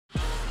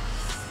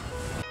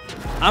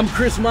I'm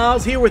Chris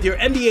Miles here with your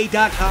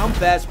NBA.com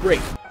Fast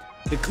Break.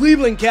 The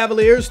Cleveland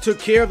Cavaliers took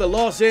care of the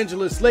Los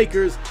Angeles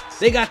Lakers.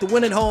 They got the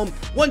win at home,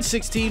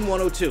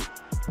 116-102.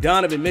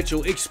 Donovan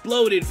Mitchell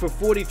exploded for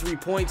 43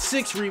 points,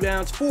 6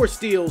 rebounds, 4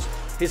 steals.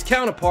 His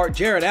counterpart,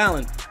 Jarrett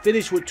Allen,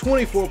 finished with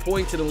 24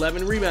 points and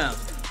 11 rebounds.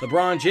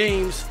 LeBron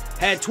James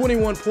had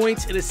 21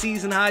 points and a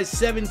season-high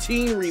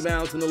 17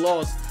 rebounds in the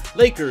loss.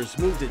 Lakers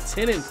moved to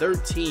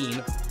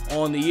 10-13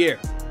 on the year.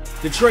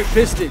 Detroit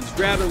Pistons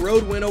grabbed a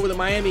road win over the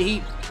Miami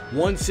Heat,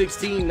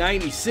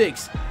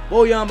 116-96.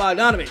 Bojan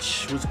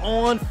Bogdanovic was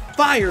on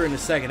fire in the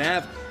second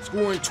half,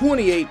 scoring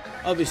 28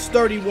 of his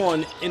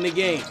 31 in the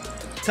game.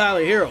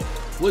 Tyler Hero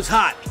was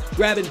hot,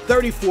 grabbing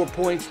 34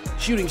 points,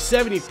 shooting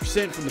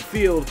 70% from the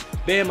field.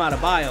 Bam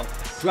Adebayo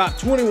dropped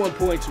 21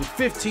 points with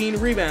 15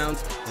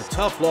 rebounds, a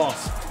tough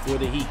loss for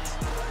the Heat.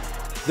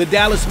 The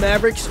Dallas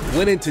Mavericks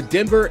went into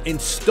Denver and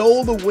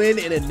stole the win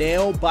in a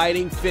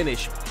nail-biting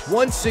finish,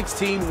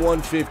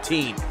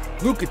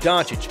 116-115. Luka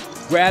Doncic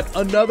grabbed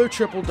another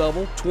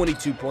triple-double,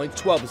 22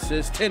 points, 12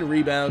 assists, 10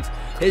 rebounds.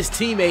 His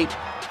teammate,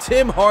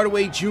 Tim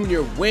Hardaway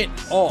Jr., went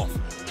off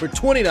for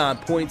 29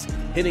 points,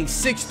 hitting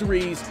 6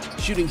 threes,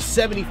 shooting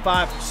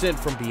 75%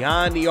 from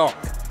behind the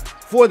arc.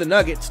 For the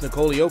Nuggets,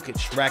 Nikola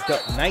Jokic racked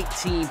up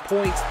 19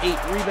 points, 8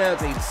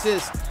 rebounds, 8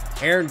 assists.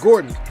 Aaron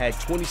Gordon had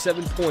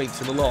 27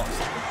 points in the loss.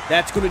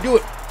 That's going to do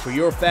it for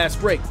your Fast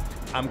Break.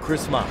 I'm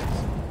Chris Miles.